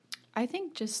I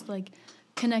think just, like,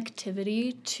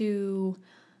 connectivity to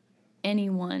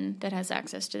anyone that has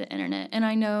access to the internet. And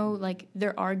I know, like,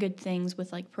 there are good things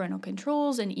with, like, parental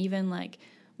controls and even, like,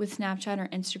 with Snapchat or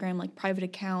Instagram, like, private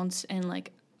accounts and,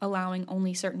 like, allowing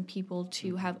only certain people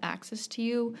to have access to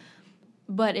you.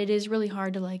 But it is really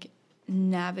hard to, like,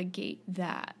 navigate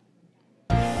that.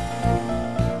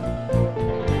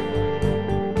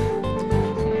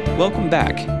 Welcome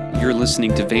back. You're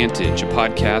listening to Vantage, a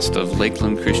podcast of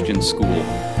Lakeland Christian School.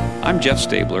 I'm Jeff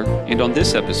Stabler, and on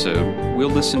this episode, we'll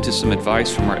listen to some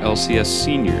advice from our LCS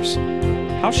seniors.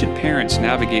 How should parents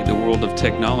navigate the world of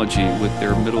technology with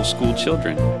their middle school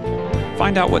children?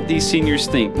 Find out what these seniors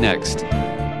think next.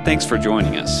 Thanks for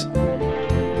joining us.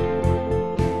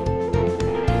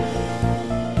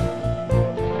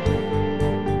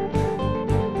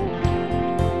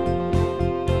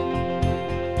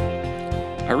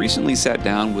 I recently sat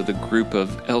down with a group of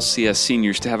LCS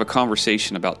seniors to have a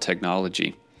conversation about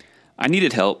technology. I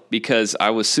needed help because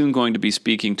I was soon going to be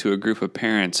speaking to a group of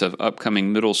parents of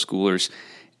upcoming middle schoolers,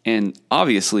 and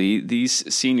obviously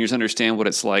these seniors understand what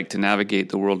it's like to navigate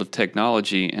the world of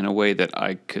technology in a way that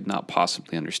I could not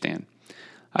possibly understand.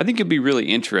 I think you'd be really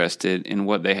interested in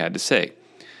what they had to say.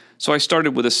 So I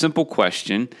started with a simple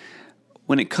question.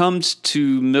 When it comes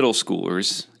to middle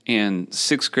schoolers, and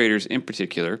sixth graders in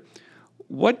particular,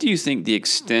 what do you think the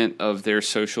extent of their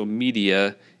social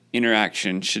media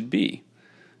interaction should be?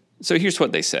 So here's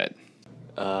what they said.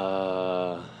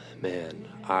 A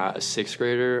sixth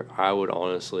grader, I would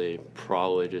honestly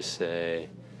probably just say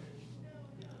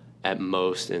at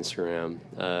most Instagram.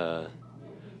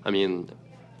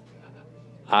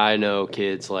 I know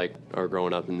kids like are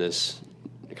growing up in this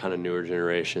kind of newer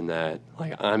generation that,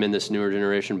 like, I'm in this newer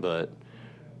generation, but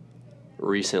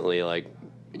recently, like,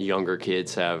 younger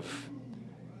kids have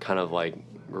kind of like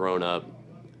grown up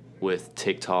with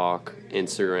TikTok,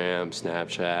 Instagram,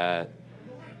 Snapchat,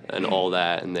 and all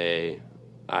that, and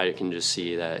I can just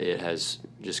see that it has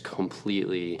just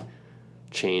completely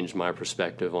changed my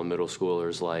perspective on middle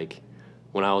schoolers. Like,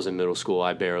 when I was in middle school,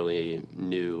 I barely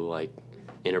knew, like,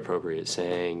 inappropriate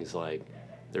sayings. Like,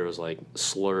 there was, like,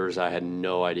 slurs I had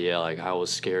no idea. Like, I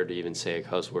was scared to even say a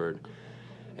cuss word.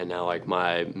 And now, like,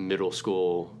 my middle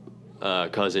school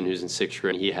cousin who's in sixth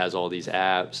grade, he has all these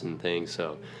apps and things,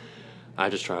 so I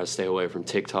just try to stay away from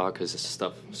TikTok because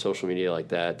social media like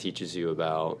that teaches you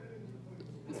about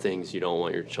things you don't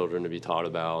want your children to be taught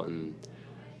about, and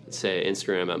say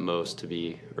Instagram at most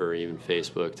or even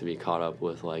Facebook to be caught up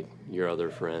with, like, your other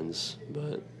friends,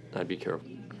 but I'd be careful.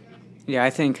 Yeah,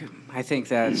 I think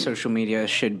that social media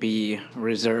should be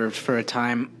reserved for a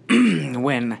time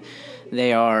when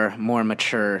they are more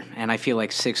mature, and I feel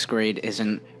like sixth grade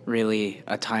isn't really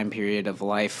a time period of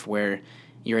life where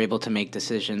you're able to make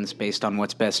decisions based on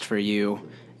what's best for you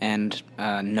and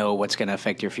know what's going to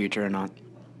affect your future or not.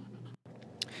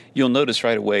 You'll notice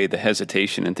right away the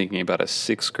hesitation in thinking about a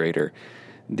sixth grader.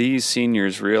 These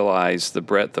seniors realize the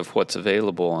breadth of what's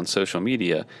available on social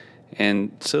media,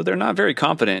 and so they're not very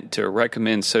confident to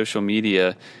recommend social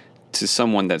media to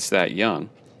someone that's that young.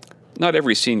 Not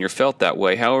every senior felt that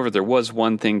way. However, there was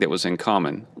one thing that was in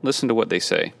common. Listen to what they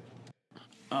say.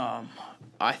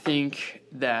 I think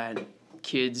that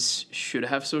kids should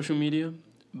have social media,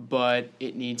 but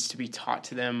it needs to be taught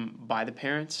to them by the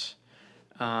parents.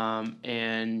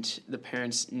 And the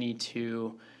parents need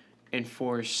to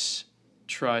enforce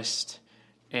trust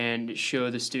and show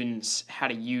the students how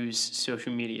to use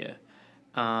social media.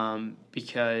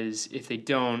 Because if they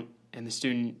don't, and the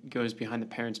student goes behind the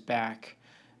parent's back,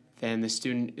 then the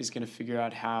student is going to figure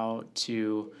out how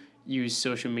to use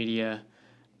social media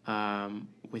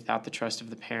without the trust of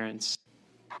the parents.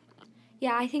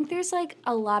 Yeah, I think there's, like,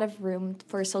 a lot of room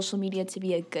for social media to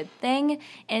be a good thing,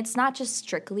 and it's not just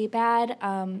strictly bad.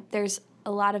 There's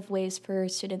a lot of ways for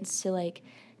students to, like,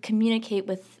 communicate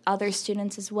with other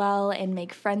students as well and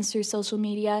make friends through social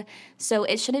media. So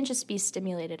it shouldn't just be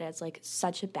stimulated as, like,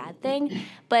 such a bad thing,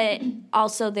 but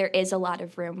also there is a lot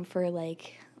of room for,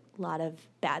 like, a lot of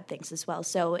bad things as well.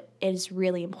 So it is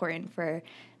really important for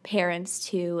parents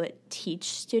to teach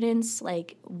students,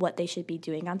 like, what they should be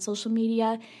doing on social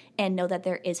media and know that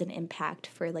there is an impact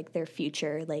for, like, their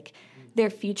future. Like,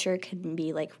 their future can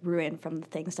be, like, ruined from the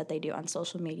things that they do on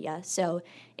social media. So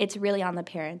it's really on the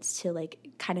parents to, like,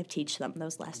 kind of teach them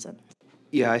those lessons.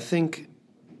 Yeah, I think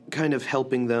kind of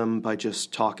helping them by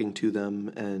just talking to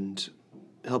them and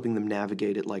helping them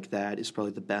navigate it like that is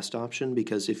probably the best option,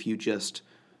 because if you just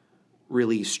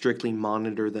really strictly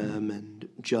monitor them and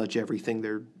judge everything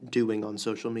they're doing on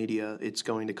social media, it's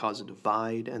going to cause a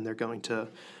divide, and they're going to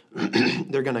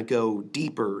they're going to go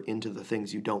deeper into the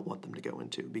things you don't want them to go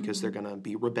into because they're going to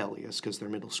be rebellious because they're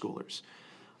middle schoolers.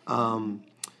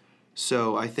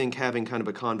 So I think having kind of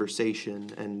a conversation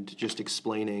and just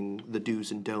explaining the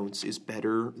do's and don'ts is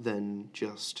better than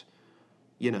just,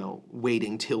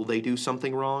 waiting till they do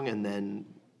something wrong and then,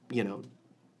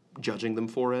 judging them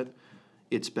for it.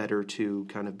 It's better to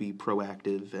kind of be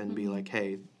proactive and be like,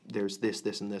 hey, there's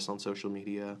this, and this on social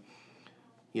media.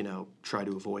 Try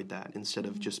to avoid that instead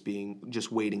of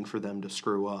just waiting for them to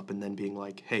screw up and then being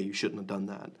like, hey, you shouldn't have done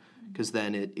that. Because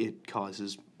then it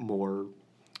causes more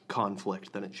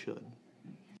conflict than it should.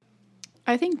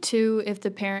 I think, too, if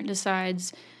the parent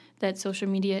decides that social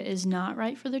media is not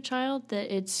right for their child,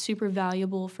 that it's super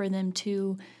valuable for them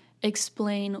to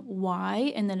explain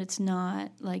why, and that it's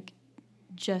not, like,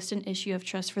 just an issue of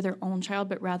trust for their own child,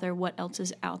 but rather what else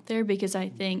is out there, because I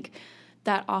think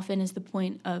that often is the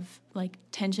point of, like,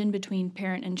 tension between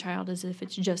parent and child, as if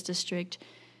it's just a strict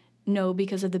no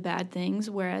because of the bad things,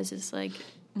 whereas it's, like,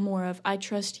 more of I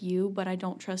trust you, but I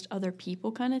don't trust other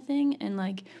people kind of thing. And,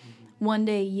 like, one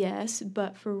day, yes,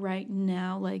 but for right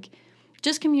now, like,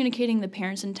 just communicating the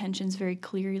parent's intentions very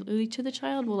clearly to the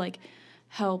child will, like,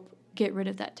 help get rid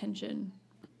of that tension.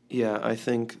 Yeah, I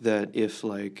think that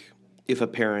if a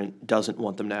parent doesn't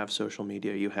want them to have social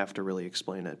media, you have to really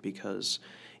explain it, because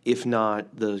if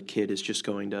not, the kid is just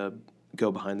going to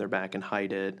go behind their back and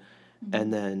hide it,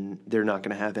 and then they're not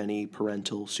going to have any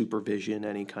parental supervision,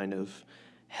 any kind of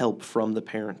help from the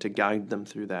parent to guide them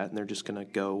through that, and they're just going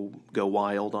to go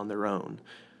wild on their own.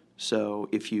 So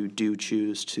if you do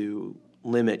choose to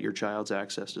limit your child's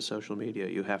access to social media,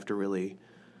 you have to really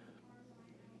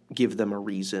give them a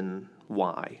reason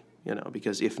why,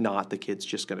 because if not, the kid's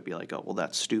just going to be like, oh, well,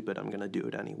 that's stupid, I'm going to do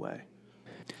it anyway.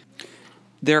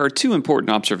 There are two important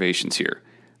observations here.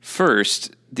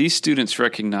 First, these students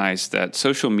recognize that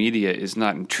social media is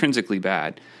not intrinsically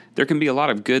bad. There can be a lot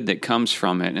of good that comes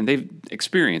from it, and they've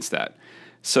experienced that.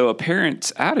 So a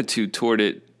parent's attitude toward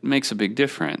it makes a big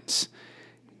difference.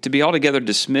 To be altogether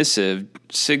dismissive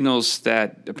signals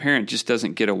that a parent just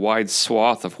doesn't get a wide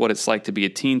swath of what it's like to be a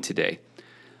teen today.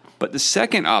 But the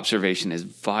second observation is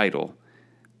vital.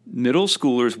 Middle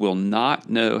schoolers will not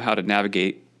know how to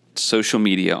navigate social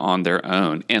media on their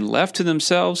own, and left to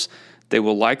themselves, they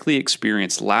will likely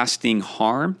experience lasting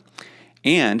harm,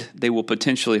 and they will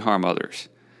potentially harm others.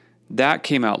 That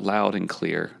came out loud and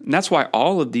clear. And that's why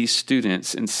all of these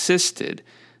students insisted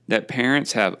that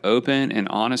parents have open and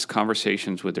honest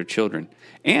conversations with their children.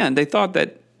 And they thought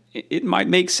that it might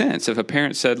make sense if a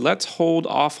parent said, let's hold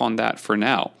off on that for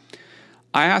now.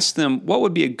 I asked them, what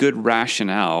would be a good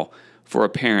rationale for a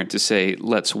parent to say,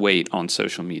 let's wait on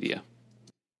social media?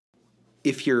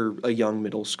 If you're a young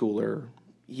middle schooler,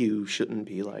 you shouldn't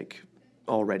be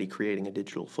already creating a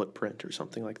digital footprint or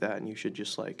something like that. And you should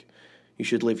just you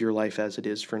should live your life as it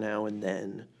is for now and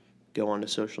then go onto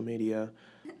social media.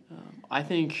 I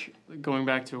think, going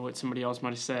back to what somebody else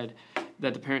might have said,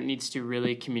 that the parent needs to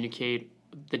really communicate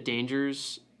the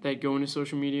dangers that go into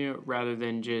social media rather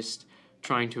than just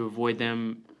trying to avoid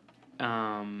them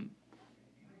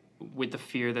with the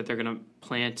fear that they're going to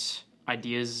plant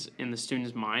ideas in the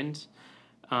student's mind,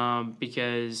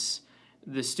 because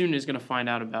the student is going to find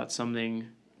out about something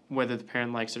whether the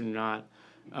parent likes it or not.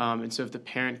 And so if the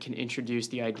parent can introduce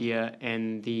the idea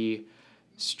and the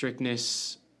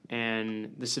strictness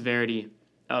and the severity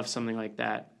of something like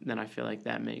that, then I feel like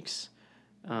that makes,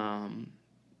 I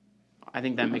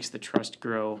think that makes the trust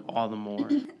grow all the more.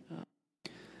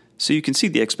 So you can see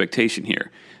the expectation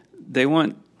here. They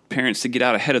want parents to get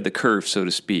out ahead of the curve, so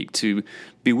to speak, to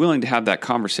be willing to have that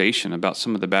conversation about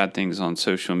some of the bad things on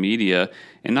social media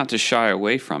and not to shy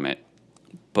away from it.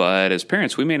 But as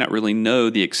parents, we may not really know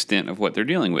the extent of what they're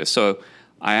dealing with. So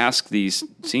I ask these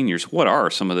seniors, what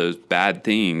are some of those bad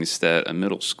things that a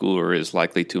middle schooler is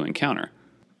likely to encounter?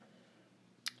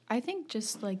 I think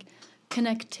just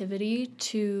connectivity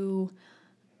to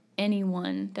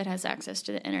anyone that has access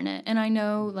to the internet. And I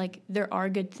know there are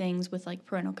good things with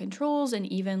parental controls, and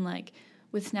even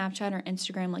with Snapchat or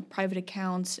Instagram, private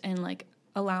accounts and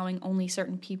allowing only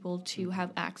certain people to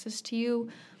have access to you.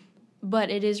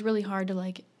 But it is really hard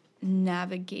to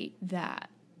navigate that.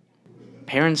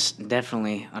 Parents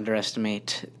definitely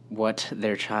underestimate what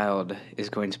their child is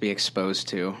going to be exposed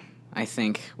to. I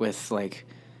think with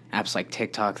apps like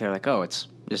TikTok, they're oh, it's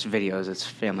just videos, it's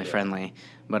family friendly.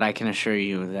 But I can assure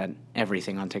you that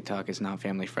everything on TikTok is not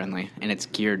family friendly, and it's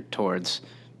geared towards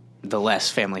the less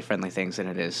family friendly things than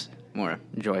it is more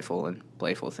joyful and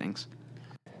playful things.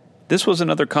 This was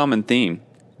another common theme.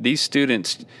 These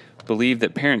students believed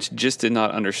that parents just did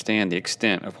not understand the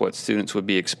extent of what students would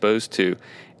be exposed to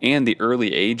and the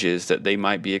early ages that they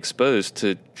might be exposed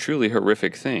to truly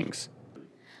horrific things.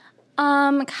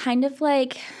 Kind of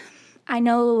like, I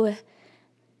know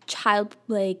child,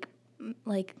 like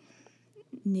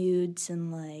nudes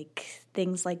and like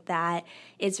things like that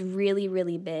is really,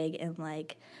 really big in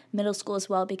like middle school as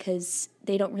well, because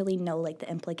they don't really know like the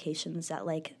implications that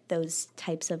like those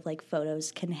types of like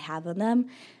photos can have on them.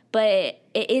 But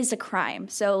it is a crime.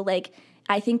 So like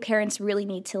I think parents really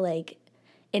need to like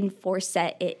enforce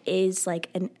that it is like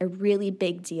a really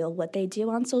big deal what they do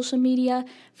on social media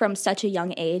from such a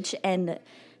young age, and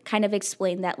kind of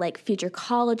explain that like future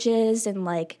colleges and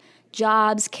like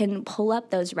jobs can pull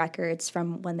up those records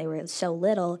from when they were so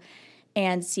little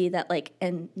and see that like,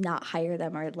 and not hire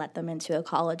them or let them into a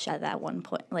college at that one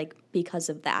point, like because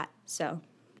of that. So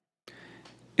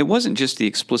it wasn't just the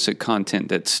explicit content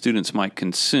that students might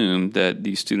consume that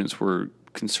these students were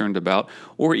concerned about,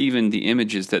 or even the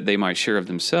images that they might share of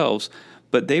themselves,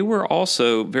 but they were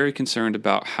also very concerned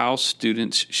about how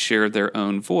students share their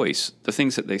own voice, the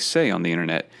things that they say on the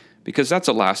internet, because that's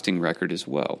a lasting record as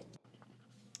well.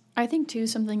 I think, too,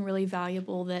 something really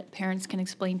valuable that parents can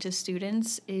explain to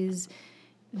students is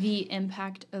the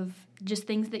impact of just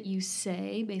things that you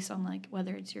say based on, like,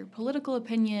 whether it's your political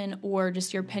opinion or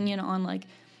just your opinion on, like,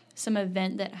 some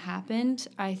event that happened.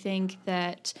 I think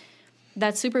that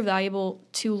that's super valuable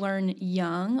to learn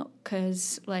young,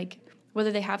 because, like,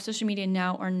 whether they have social media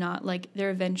now or not, like,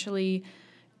 they're eventually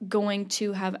going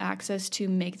to have access to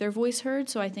make their voice heard.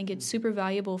 So I think it's super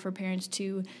valuable for parents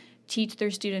to teach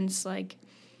their students, like,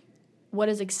 what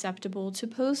is acceptable to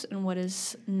post and what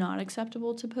is not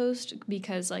acceptable to post,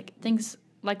 because like things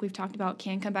like we've talked about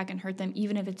can come back and hurt them,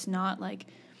 even if it's not like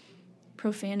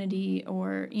profanity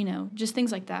or, you know, just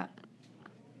things like that.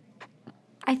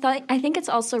 I think it's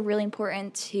also really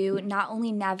important to not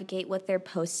only navigate what they're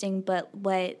posting, but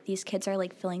what these kids are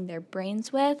like filling their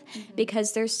brains with,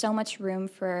 because there's so much room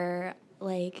for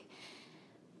like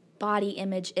body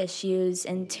image issues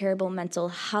and terrible mental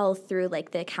health through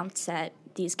like the accounts that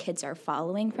these kids are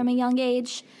following from a young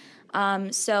age.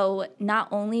 So not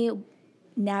only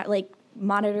like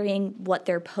monitoring what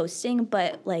they're posting,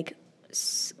 but like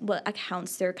what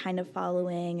accounts they're kind of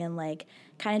following, and like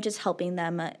kind of just helping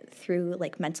them through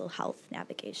like mental health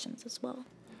navigations as well.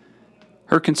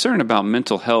 Her concern about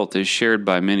mental health is shared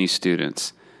by many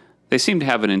students. They seem to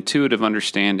have an intuitive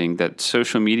understanding that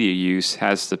social media use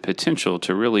has the potential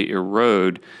to really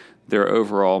erode their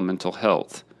overall mental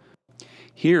health.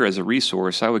 Here, as a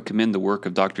resource, I would commend the work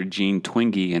of Dr. Jean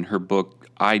Twenge in her book,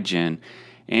 iGen,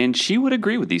 and she would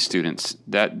agree with these students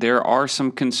that there are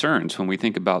some concerns when we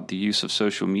think about the use of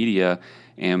social media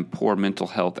and poor mental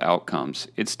health outcomes.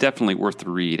 It's definitely worth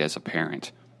the read as a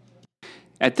parent.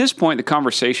 At this point, the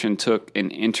conversation took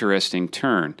an interesting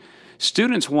turn.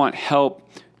 Students want help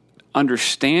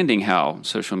understanding how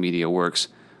social media works,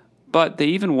 but they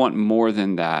even want more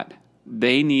than that.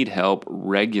 They need help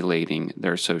regulating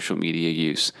their social media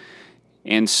use.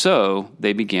 And so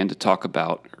they began to talk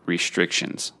about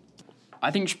restrictions.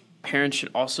 I think parents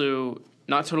should also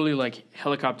not totally like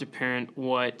helicopter parent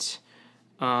what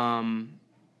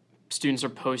students are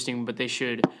posting, but they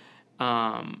should,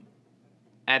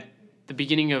 at the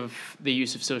beginning of the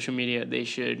use of social media, they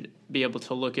should be able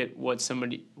to look at what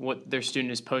their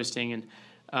student is posting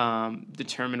and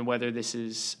determine whether this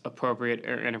is appropriate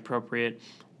or inappropriate,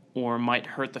 or might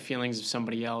hurt the feelings of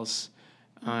somebody else.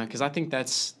 Because I think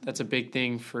that's a big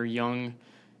thing for young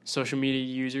social media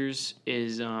users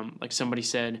is, like somebody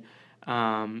said,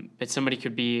 that somebody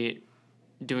could be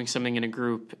doing something in a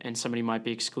group and somebody might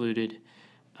be excluded.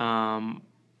 And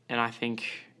I think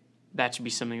that should be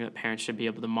something that parents should be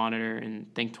able to monitor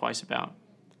and think twice about.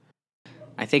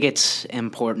 I think it's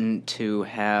important to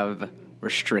have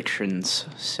restrictions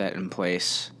set in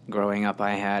place. Growing up,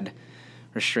 I had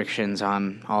restrictions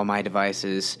on all my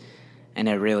devices, and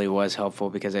it really was helpful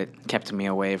because it kept me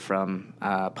away from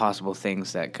possible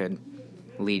things that could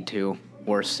lead to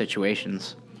worse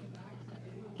situations.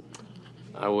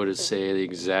 I would say the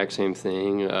exact same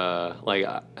thing. Like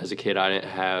as a kid, I didn't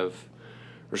have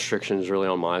restrictions really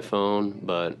on my phone,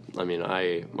 but I mean,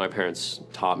 my parents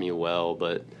taught me well,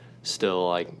 but still,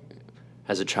 like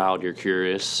as a child, you're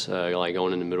curious. Like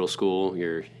going into middle school,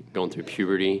 you're going through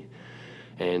puberty.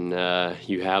 And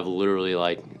you have literally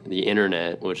like the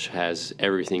internet, which has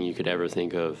everything you could ever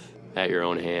think of at your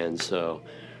own hands. So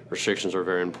restrictions are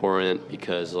very important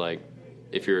because, like,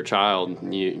 if you're a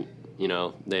child, you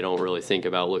know, they don't really think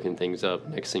about looking things up.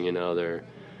 Next thing you know, they're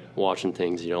watching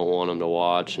things you don't want them to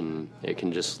watch, and it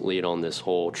can just lead on this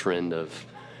whole trend of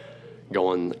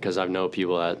going, because I know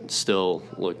people that still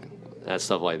look at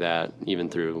stuff like that even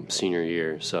through senior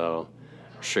year. So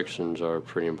restrictions are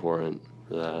pretty important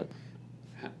for that.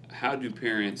 How do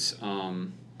parents,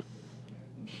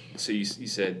 so you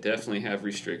said definitely have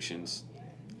restrictions.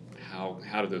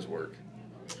 How do those work?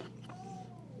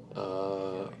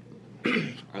 Are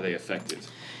they effective?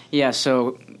 Yeah,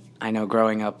 so I know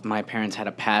growing up, my parents had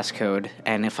a passcode,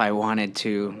 and if I wanted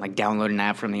to like download an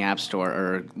app from the App Store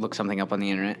or look something up on the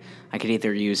internet, I could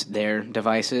either use their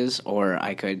devices or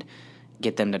I could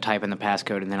get them to type in the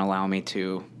passcode and then allow me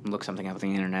to look something up on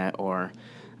the internet or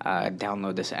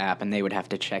download this app, and they would have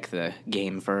to check the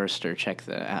game first or check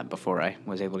the app before I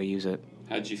was able to use it.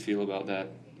 How'd you feel about that?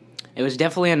 It was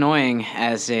definitely annoying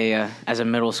as a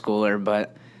middle schooler,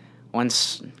 but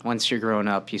once you're grown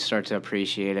up, you start to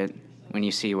appreciate it when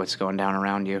you see what's going down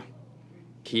around you.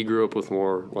 He grew up with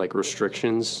more like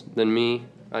restrictions than me,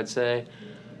 I'd say,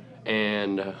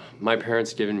 and my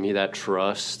parents giving me that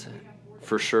trust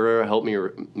for sure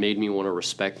made me want to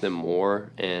respect them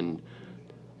more. And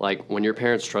like when your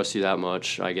parents trust you that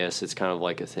much, I guess it's kind of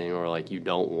like a thing where like you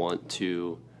don't want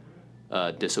to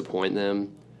disappoint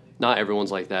them. Not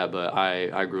everyone's like that, but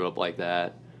I grew up like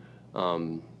that.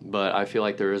 But I feel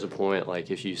like there is a point,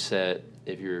 like if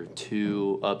you're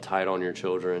too uptight on your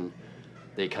children,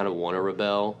 they kind of want to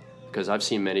rebel. Because I've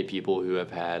seen many people who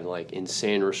have had like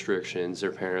insane restrictions.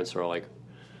 Their parents are like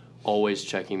always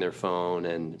checking their phone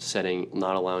and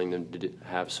not allowing them to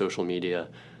have social media.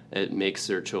 It makes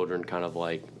their children kind of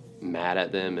like mad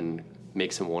at them and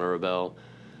makes them want to rebel.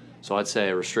 So I'd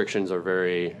say restrictions are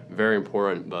very, very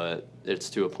important, but it's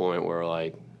to a point where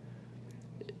like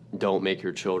don't make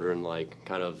your children like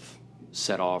kind of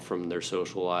set off from their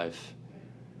social life,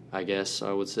 I guess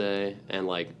I would say. And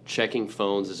like checking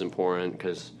phones is important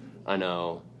because I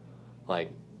know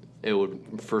like it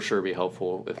would for sure be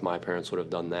helpful if my parents would have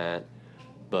done that,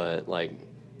 but like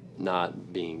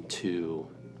not being too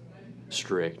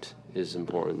strict is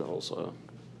important also.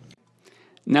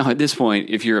 Now, at this point,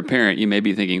 if you're a parent, you may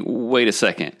be thinking, wait a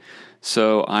second.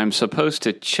 So I'm supposed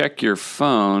to check your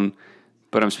phone,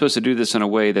 but I'm supposed to do this in a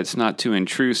way that's not too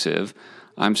intrusive.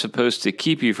 I'm supposed to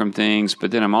keep you from things,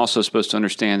 but then I'm also supposed to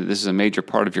understand that this is a major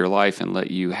part of your life and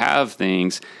let you have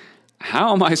things.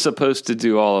 How am I supposed to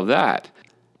do all of that?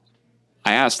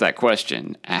 I asked that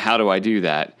question. How do I do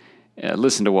that?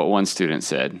 Listen to what one student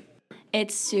said.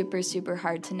 It's super, super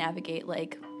hard to navigate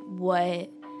like what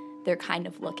they're kind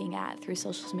of looking at through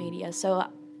social media. So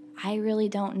I really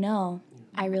don't know.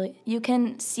 You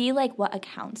can see like what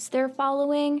accounts they're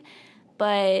following,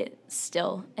 but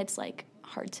still it's like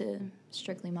hard to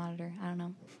strictly monitor. I don't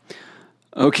know.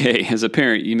 Okay, as a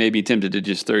parent, you may be tempted to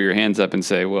just throw your hands up and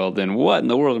say, well, then what in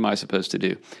the world am I supposed to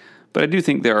do? But I do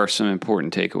think there are some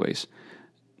important takeaways.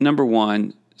 Number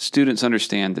one, students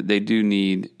understand that they do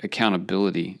need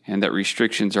accountability and that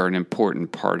restrictions are an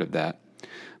important part of that.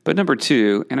 But number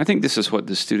two, and I think this is what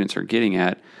the students are getting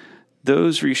at,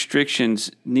 those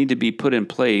restrictions need to be put in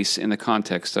place in the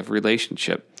context of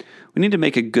relationship. We need to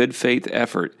make a good faith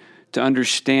effort to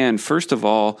understand, first of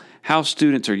all, how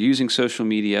students are using social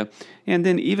media, and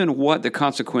then even what the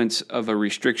consequence of a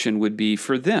restriction would be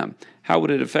for them. How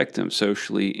would it affect them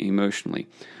socially, emotionally?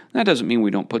 That doesn't mean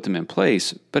we don't put them in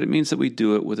place, but it means that we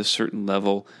do it with a certain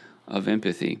level of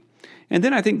empathy. And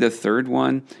then I think the third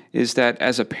one is that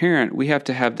as a parent, we have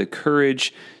to have the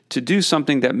courage to do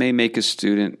something that may make a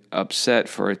student upset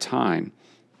for a time.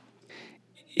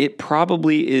 It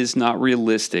probably is not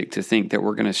realistic to think that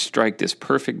we're going to strike this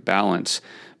perfect balance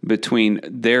between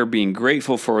their being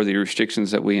grateful for the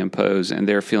restrictions that we impose and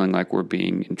their feeling like we're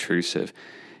being intrusive.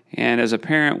 And as a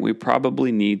parent, we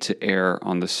probably need to err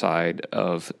on the side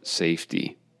of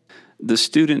safety. The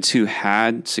students who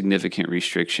had significant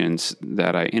restrictions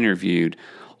that I interviewed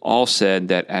all said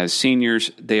that as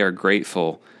seniors, they are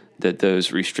grateful that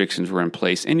those restrictions were in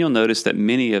place. And you'll notice that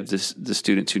many of the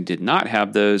students who did not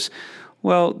have those,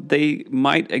 well, they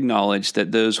might acknowledge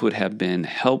that those would have been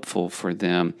helpful for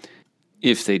them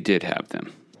if they did have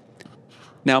them.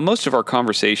 Now, most of our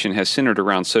conversation has centered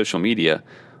around social media,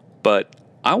 but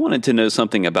I wanted to know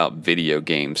something about video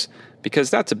games, because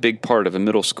that's a big part of a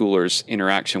middle schooler's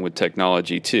interaction with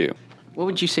technology, too. What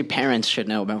would you say parents should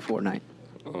know about Fortnite?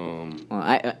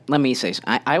 Let me say,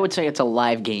 I would say it's a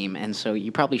live game, and so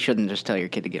you probably shouldn't just tell your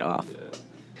kid to get off.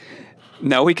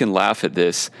 Now we can laugh at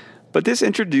this, but this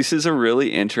introduces a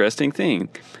really interesting thing.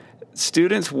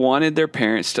 Students wanted their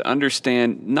parents to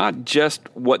understand not just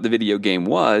what the video game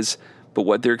was, but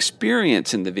what their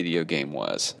experience in the video game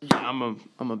was. Yeah,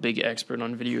 I'm a big expert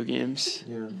on video games.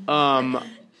 Yeah.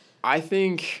 I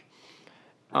think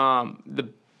the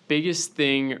biggest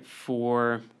thing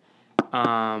for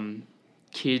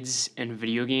kids and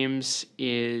video games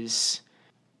is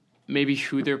maybe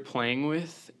who they're playing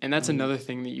with, and that's another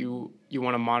thing that you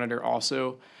want to monitor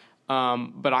also.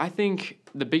 But I think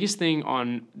the biggest thing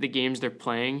on the games they're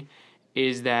playing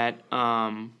is that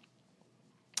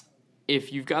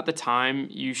if you've got the time,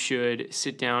 you should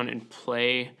sit down and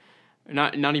play,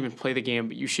 not even play the game,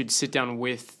 but you should sit down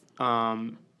with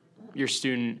your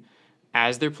student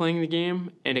as they're playing the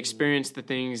game and experience the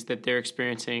things that they're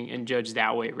experiencing and judge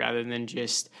that way rather than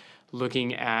just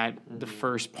looking at the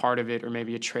first part of it or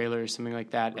maybe a trailer or something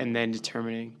like that and then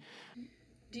determining.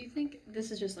 Do you think, this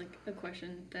is just like a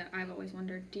question that I've always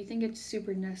wondered, do you think it's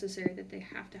super necessary that they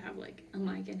have to have like a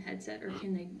mic and headset, or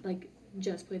can they like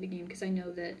just play the game? Because I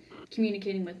know that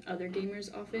communicating with other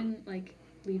gamers often like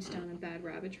leads down a bad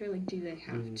rabbit trail. Like, do they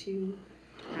have to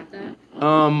have that?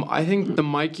 I think the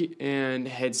mic and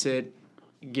headset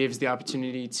gives the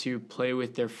opportunity to play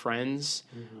with their friends,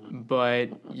 but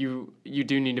you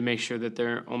do need to make sure that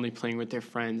they're only playing with their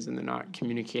friends and they're not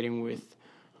communicating with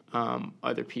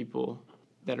other people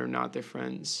that are not their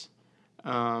friends.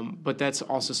 But that's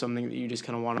also something that you just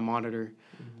kind of want to monitor.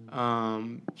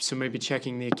 So maybe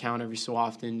checking the account every so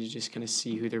often to just kind of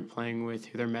see who they're playing with,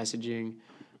 who they're messaging.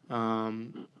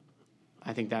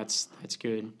 I think that's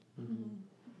good.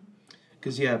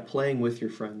 Because playing with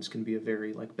your friends can be a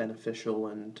very like beneficial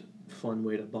and fun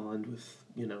way to bond with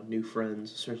new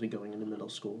friends, especially going into middle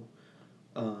school.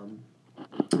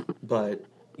 But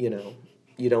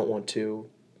you don't want to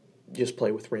just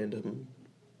play with random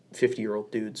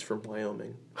 50-year-old dudes from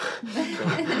Wyoming.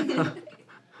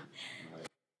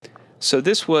 So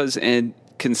this was a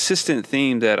consistent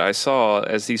theme that I saw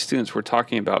as these students were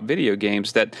talking about video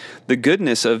games, that the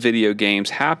goodness of video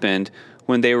games happened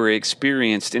when they were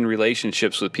experienced in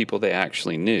relationships with people they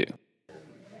actually knew.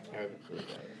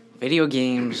 Video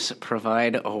games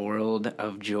provide a world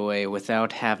of joy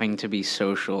without having to be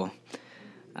social.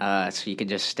 So you could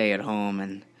just stay at home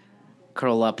and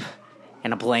curl up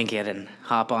in a blanket and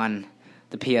hop on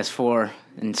the PS4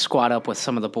 and squat up with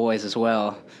some of the boys as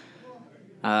well.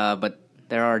 But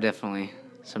there are definitely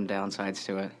some downsides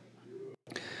to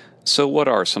it. So what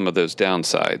are some of those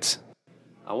downsides?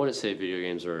 I wouldn't say video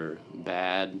games are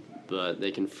bad, but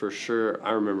they can for sure.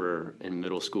 I remember in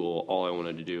middle school, all I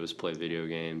wanted to do was play video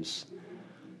games.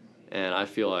 And I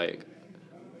feel like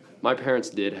my parents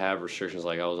did have restrictions,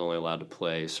 like I was only allowed to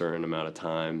play a certain amount of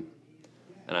time.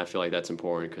 And I feel like that's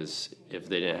important because if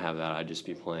they didn't have that, I'd just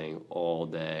be playing all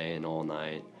day and all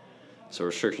night. So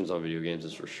restrictions on video games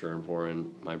is for sure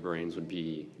important. My brains would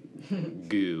be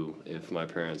goo if my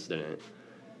parents didn't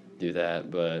do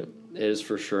that, but it is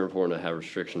for sure important to have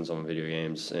restrictions on video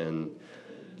games. And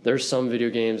there's some video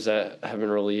games that have been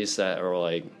released that are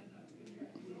like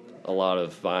a lot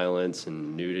of violence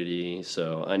and nudity.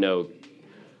 So I know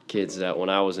kids that when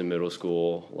I was in middle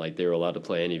school, like they were allowed to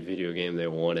play any video game they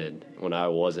wanted when I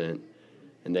wasn't.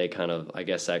 And they I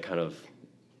guess that kind of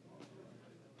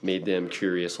made them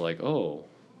curious, like, oh,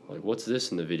 like what's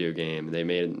this in the video game? And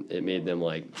it made them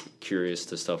like curious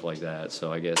to stuff like that.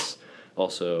 So I guess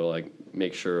also like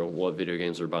make sure what video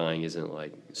games they're buying isn't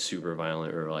like super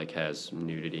violent or like has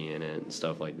nudity in it and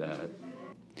stuff like that.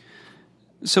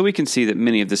 So we can see that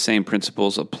many of the same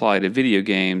principles apply to video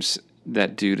games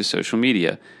that do to social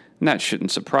media. And that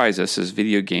shouldn't surprise us, as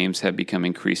video games have become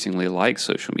increasingly like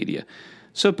social media.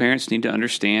 So parents need to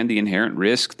understand the inherent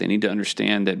risk. They need to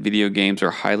understand that video games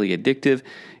are highly addictive,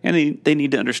 and they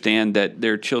need to understand that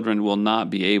their children will not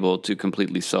be able to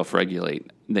completely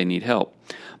self-regulate. They need help.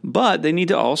 But they need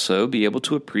to also be able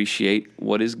to appreciate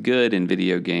what is good in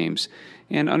video games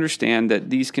and understand that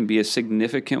these can be a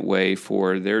significant way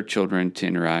for their children to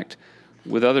interact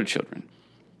with other children.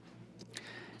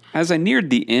 As I neared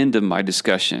the end of my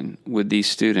discussion with these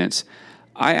students,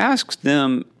 I asked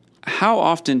them, how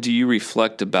often do you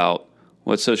reflect about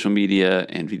what social media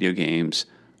and video games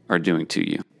are doing to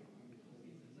you?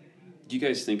 Do you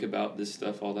guys think about this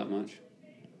stuff all that much?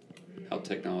 How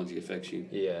technology affects you?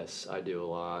 Yes, I do a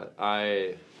lot.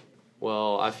 I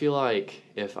feel like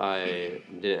if I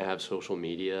didn't have social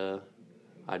media,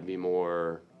 I'd be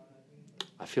more,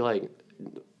 I feel like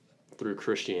through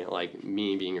Christianity, like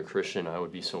me being a Christian, I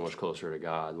would be so much closer to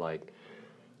God. Like,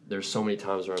 there's so many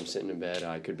times where I'm sitting in bed,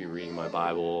 I could be reading my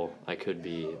Bible, I could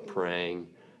be praying.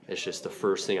 It's just the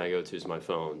first thing I go to is my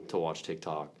phone to watch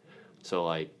TikTok. So,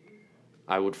 like,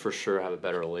 I would for sure have a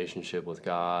better relationship with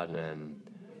God, and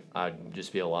I'd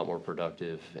just be a lot more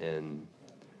productive. And,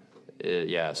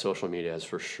 social media has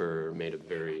for sure made a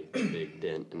very big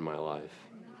dent in my life.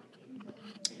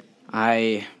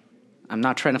 I'm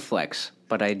not trying to flex,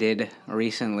 but I did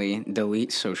recently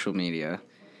delete social media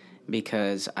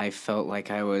because I felt like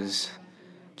I was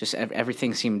just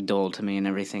everything seemed dull to me and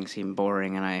everything seemed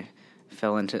boring, and I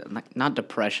fell into, not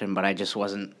depression, but I just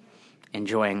wasn't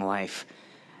enjoying life.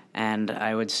 And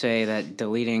I would say that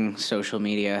deleting social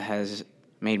media has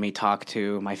made me talk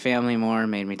to my family more,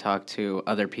 made me talk to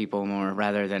other people more,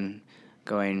 rather than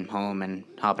going home and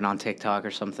hopping on TikTok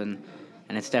or something.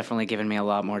 And it's definitely given me a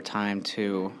lot more time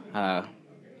to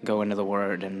go into the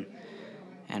Word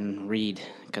and read.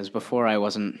 Because before I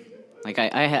wasn't, like,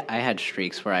 I had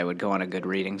streaks where I would go on a good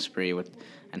reading spree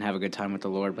and have a good time with the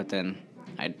Lord, but then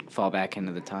I'd fall back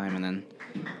into the time, and then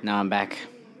now I'm back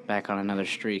on another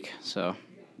streak. So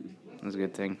it was a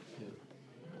good thing.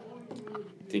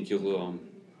 Think you'll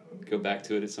go back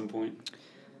to it at some point?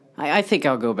 I think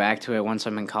I'll go back to it once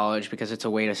I'm in college, because it's a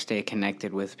way to stay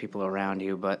connected with people around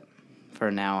you, but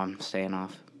for now I'm staying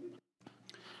off.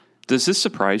 Does this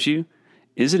surprise you?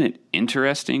 Isn't it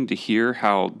interesting to hear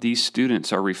how these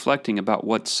students are reflecting about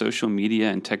what social media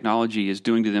and technology is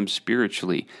doing to them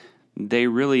spiritually? They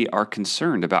really are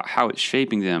concerned about how it's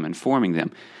shaping them and forming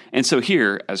them. And so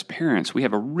here, as parents, we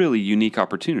have a really unique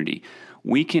opportunity.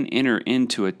 We can enter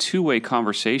into a two-way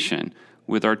conversation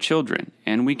with our children,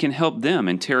 and we can help them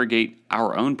interrogate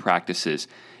our own practices.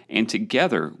 And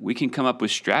together, we can come up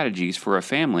with strategies for a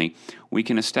family. We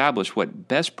can establish what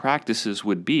best practices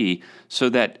would be so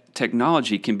that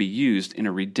technology can be used in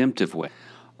a redemptive way.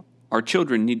 Our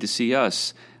children need to see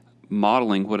us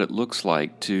modeling what it looks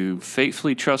like to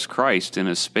faithfully trust Christ in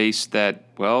a space that,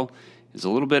 well, is a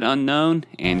little bit unknown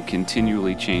and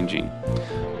continually changing.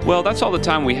 Well, that's all the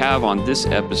time we have on this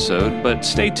episode, but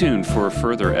stay tuned for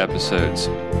further episodes.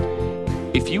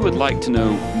 If you would like to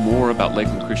know more about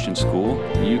Lakeland Christian School,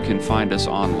 you can find us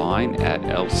online at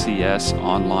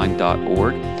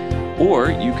lcsonline.org,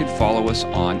 or you could follow us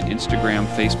on Instagram,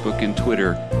 Facebook, and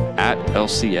Twitter at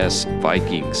LCS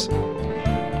Vikings.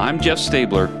 I'm Jeff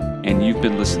Stabler, and you've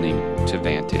been listening to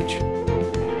Vantage.